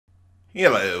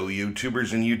Hello,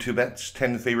 YouTubers and YouTubettes.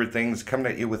 10 favorite things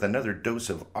coming at you with another dose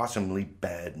of awesomely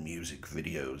bad music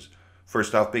videos.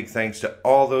 First off, big thanks to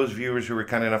all those viewers who were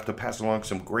kind enough to pass along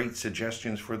some great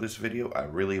suggestions for this video. I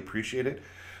really appreciate it.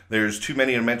 There's too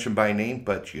many to mention by name,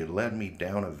 but you led me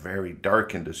down a very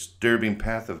dark and disturbing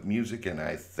path of music, and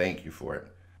I thank you for it.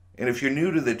 And if you're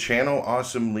new to the channel,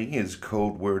 awesomely is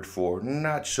code word for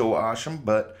not so awesome,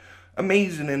 but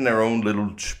amazing in their own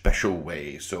little special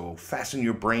way. So fasten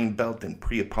your brain belt and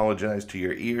pre-apologize to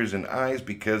your ears and eyes,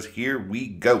 because here we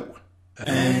go.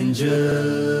 Angel.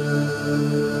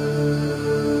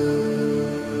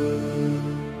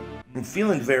 I'm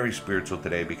feeling very spiritual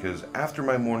today because after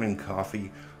my morning coffee,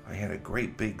 I had a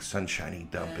great big sunshiny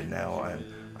dump, and now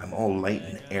I'm all light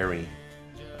and airy.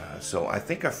 So I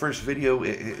think our first video,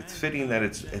 it's fitting that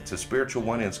it's a spiritual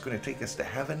one, and it's going to take us to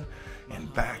heaven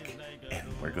and back, and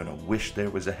we're going to wish there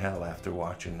was a hell after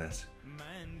watching this.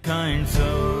 Mankind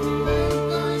so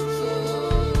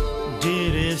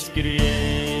dearest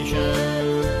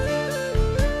creation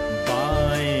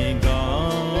by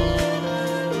God,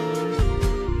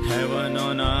 heaven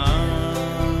on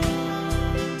earth,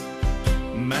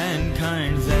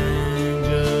 mankind's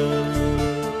angel.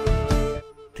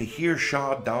 Taher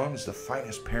Shah dons the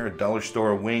finest pair of dollar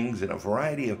store wings and a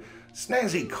variety of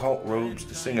snazzy cult robes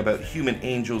to sing about human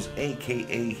angels,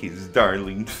 aka his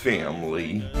darling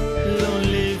family.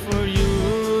 Lonely for you,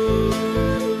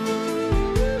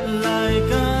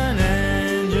 like an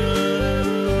angel,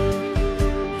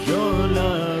 your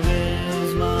love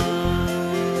is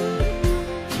mine,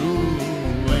 true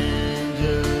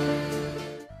angel.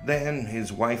 Then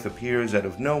his wife appears out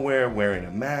of nowhere wearing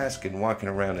a mask and walking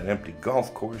around an empty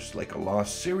golf course like a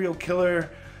lost serial killer,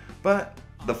 but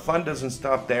the fun doesn't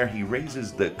stop there. He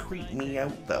raises the creep me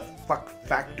out the fuck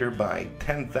factor by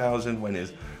 10,000 when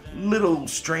his little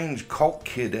strange cult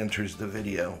kid enters the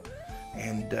video.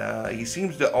 And he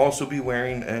seems to also be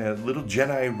wearing a little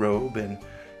Jedi robe and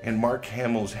Mark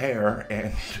Hamill's hair.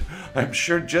 And I'm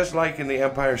sure, just like in The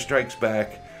Empire Strikes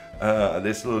Back,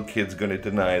 this little kid's going to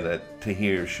deny that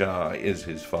Taher Shah is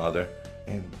his father.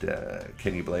 And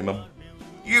can you blame him?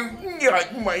 You're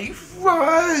not my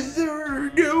father,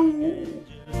 no.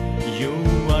 You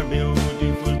are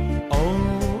beautiful,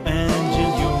 oh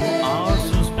angel, you are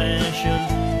so special,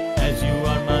 as you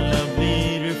are my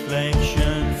lovely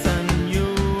reflections, and you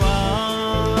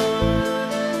are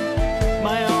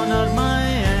my honor, my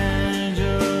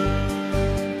angel,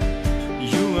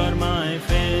 you are my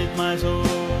faith, my soul,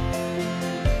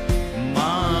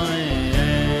 my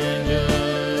angel.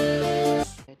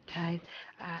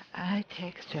 I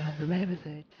text you, remember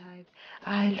the time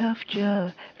I loved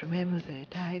you, remember the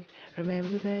time,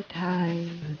 remember the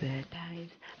time, the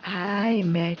times I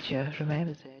met you,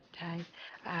 remember the time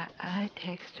I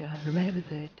text you, remember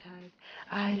the time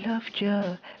I loved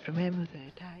you, remember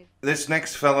the time. This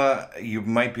next fella, you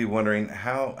might be wondering,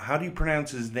 how do you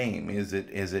pronounce his name? Is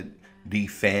it D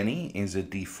Fanny? Is it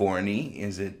D Forney?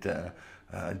 Is it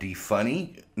D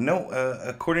Funny? No,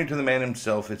 according to the man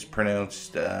himself, it's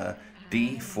pronounced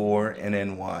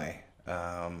D4NNY.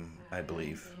 I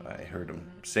believe I heard him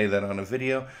say that on a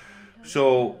video.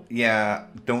 So yeah,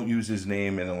 don't use his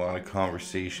name in a lot of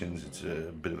conversations. It's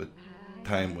a bit of a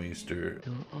time waster.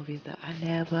 So obvious that I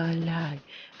never lie.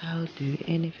 I'll do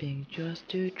anything just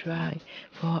to try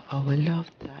for our love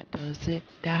that doesn't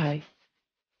die.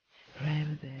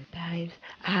 Remember the times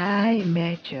I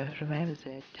met you, remember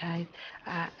the times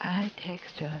I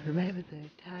text you, remember the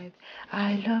times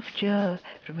I loved you,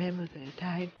 remember the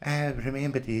time. I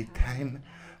remember the time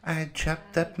I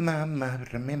chopped up mama,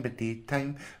 remember the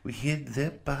time we hid the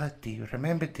body,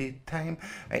 remember the time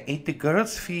I ate the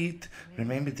girl's feet,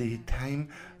 remember the time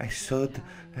I sewed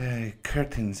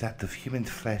curtains out of human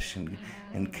flesh and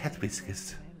cat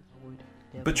whiskers.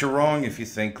 But you're wrong if you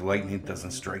think lightning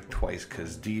doesn't strike twice,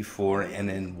 because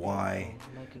D4NNY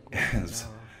is,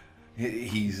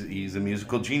 he's a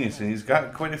musical genius, and he's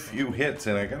got quite a few hits,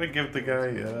 and I gotta give the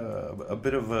guy a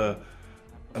bit of a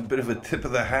tip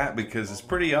of the hat, because it's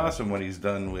pretty awesome what he's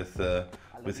done with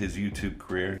his YouTube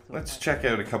career. Let's check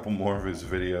out a couple more of his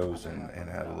videos and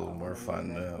have a little more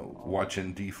fun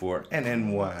watching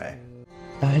D4NNY.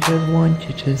 I just want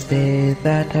you to say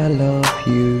that I love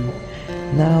you.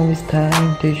 Now it's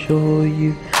time to show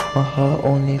you my heart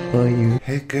only for you.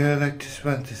 Hey girl, I just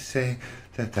want to say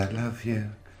that I love you,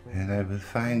 and I will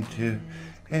find you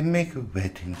and make a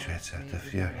wedding dress out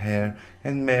of your hair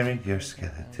and marry your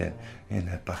skeleton in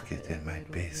a bucket in my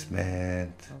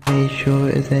basement. Make sure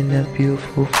it's in a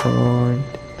beautiful font.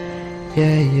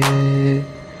 Yeah,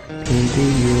 baby,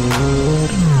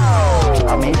 you're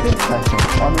A major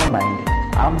lesson on the mind.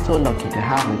 I'm so lucky to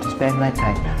have you to spend my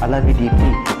time. I love you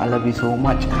deeply, I love you so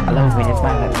much. I love when you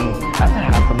smile at me. As I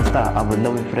have from the start, I will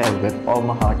love you forever with all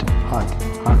my heart.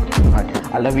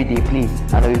 I love you deeply,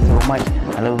 I love you so much.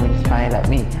 I love when you smile at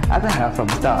me. As I have from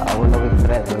the start, I will love you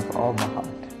forever with all my heart.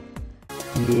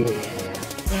 Yeah.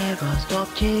 Never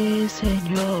stop chasing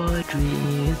your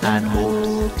dreams and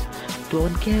hopes.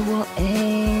 Don't care what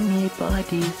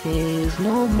anybody says.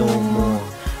 No more.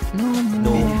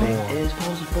 Anything is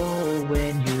possible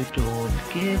when you don't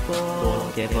give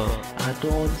up. I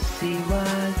don't see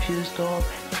why you stop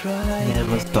trying.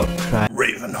 Never stop trying.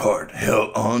 Ravenheart,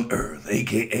 hell on earth,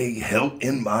 aka hell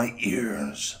in my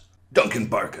ears. Duncan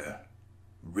Barker,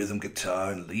 rhythm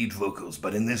guitar and lead vocals,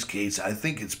 but in this case I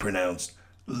think it's pronounced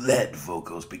lead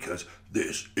vocals because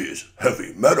this is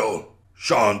heavy metal.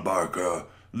 Sean Barker,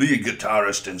 lead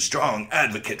guitarist and strong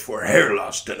advocate for hair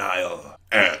loss denial.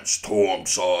 And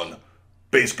Stormson,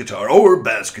 bass guitar or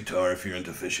bass guitar if you're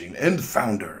into fishing, and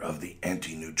founder of the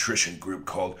anti-nutrition group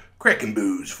called Crackin'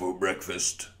 Booze for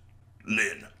Breakfast.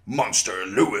 Lynn Monster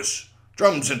Lewis,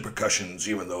 drums and percussions,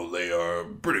 even though they are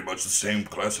pretty much the same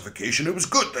classification. It was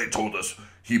good they told us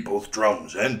he both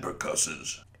drums and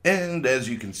percusses. And as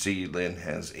you can see, Lynn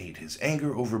has ate his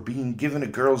anger over being given a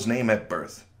girl's name at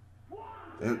birth.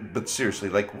 But seriously,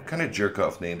 like, what kind of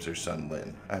jerk-off names her son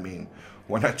Lynn? I mean,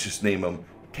 why not just name him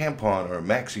Tampon or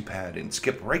Maxi Pad and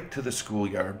skip right to the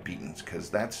schoolyard beatings? Because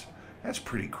that's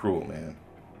pretty cruel, man.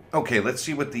 Okay, let's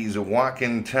see what these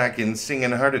walking, talking,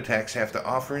 singing heart attacks have to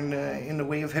offer in the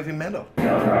way of heavy metal.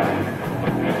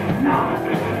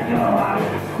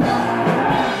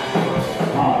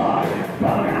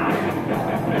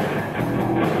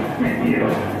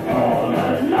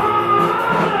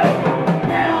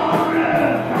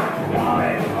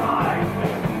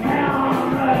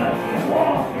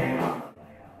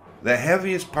 The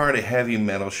heaviest part of heavy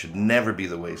metal should never be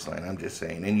the waistline, I'm just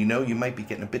saying. And you know, you might be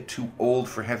getting a bit too old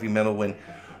for heavy metal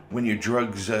when your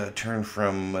drugs turn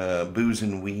from booze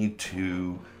and weed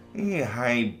to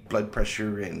high blood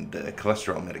pressure and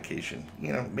cholesterol medication.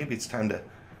 You know, maybe it's time to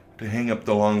hang up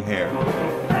the long hair.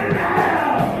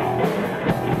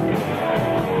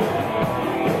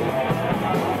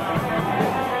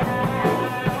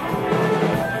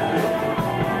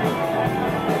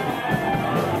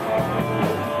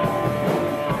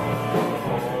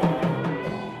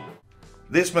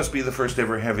 This must be the first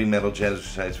ever heavy metal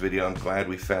jazzercise video. I'm glad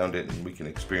we found it and we can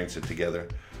experience it together.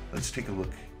 Let's take a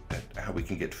look at how we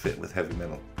can get fit with heavy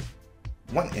metal.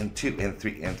 1 and 2 and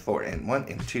 3 and 4 and 1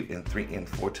 and 2 and 3 and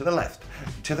 4 to the left,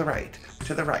 to the right,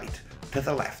 to the right, to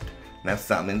the left. Now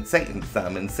summon Satan,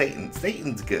 summon Satan.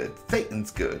 Satan's good,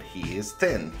 Satan's good. He is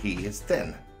thin, he is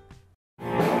thin.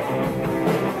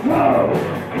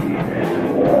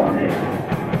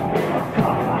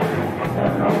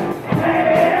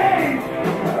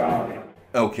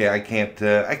 Okay, I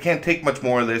can't take much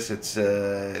more of this. It's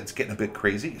getting a bit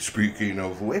crazy. Speaking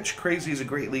of which, crazy is a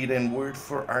great lead-in word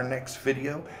for our next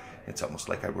video. It's almost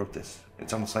like I wrote this.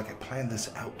 It's almost like I planned this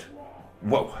out.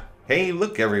 Whoa. Hey,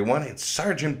 look everyone, it's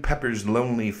Sgt. Pepper's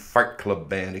Lonely Fart Club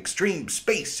Band Extreme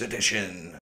Space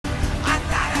Edition. I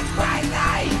thought it's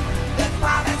crazy. That's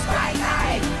why it's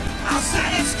crazy. I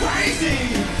said it's crazy.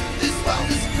 This world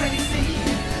is crazy.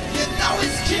 You know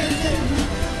it's killing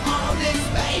all these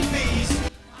babies.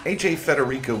 AJ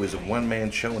Federico is a one-man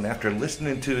show, and after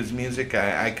listening to his music,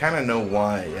 I kind of know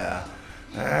why.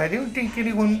 I don't think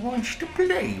anyone wants to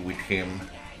play with him.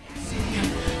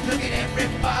 Look at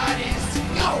everybody's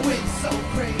going so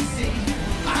crazy.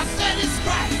 I said it's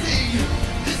crazy.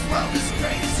 This world is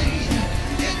crazy.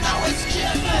 You know it's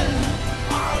killing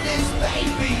all these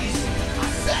babies. I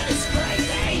said it's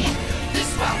crazy. This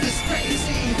world is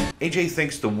crazy. AJ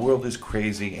thinks the world is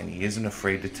crazy, and he isn't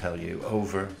afraid to tell you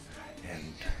over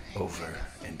and over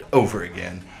and over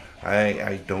again.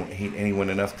 I don't hate anyone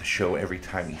enough to show every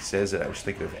time he says it. I was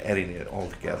thinking of editing it all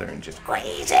together and just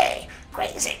crazy,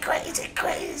 crazy, crazy,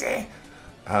 crazy.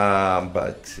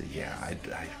 But yeah,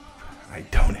 I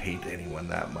don't hate anyone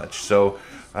that much. So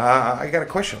I got a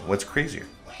question. What's crazier?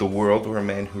 The world or a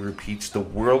man who repeats the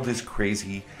world is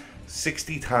crazy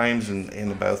 60 times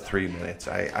in about 3 minutes?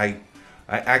 I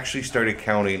actually started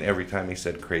counting every time he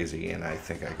said crazy, and I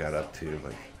think I got up to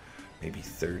like maybe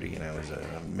 30, and I was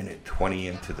a minute 20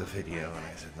 into the video, and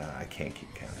I said, nah, I can't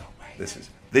keep counting. This is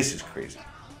crazy.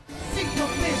 See your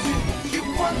vision, you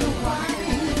wonder why.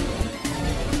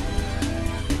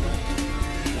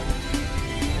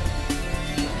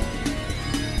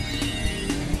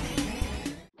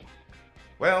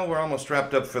 Well, we're almost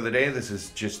wrapped up for the day. This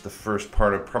is just the first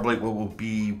part of probably what will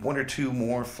be 1 or 2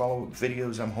 more follow-up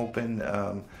videos, I'm hoping.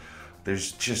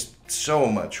 There's just so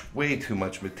much, way too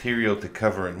much material to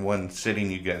cover in one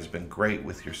sitting. You guys have been great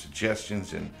with your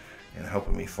suggestions and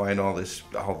helping me find all this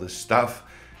stuff.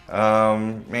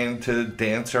 And to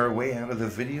dance our way out of the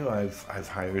video, I've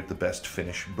hired the best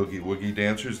Finnish boogie woogie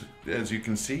dancers, as you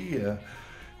can see.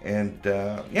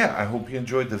 Yeah, I hope you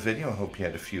enjoyed the video. I hope you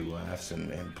had a few laughs,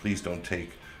 and please don't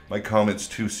take my comments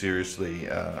too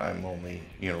seriously. I'm only,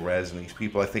 razzing these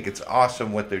people. I think it's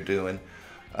awesome what they're doing.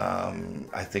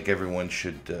 I think everyone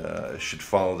should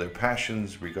follow their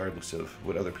passions regardless of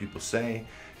what other people say,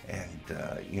 and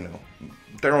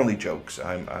they're only jokes.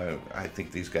 I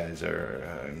think these guys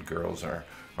and girls are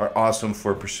awesome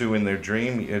for pursuing their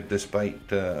dream, despite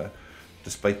the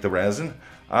resin.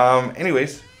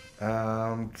 Anyways,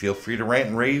 feel free to rant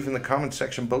and rave in the comment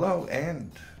section below,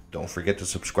 and don't forget to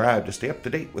subscribe to stay up to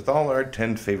date with all our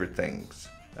 10 favorite things.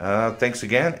 Thanks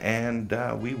again, and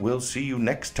we will see you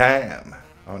next time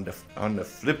on the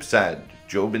flip side,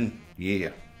 Jobin. Yeah.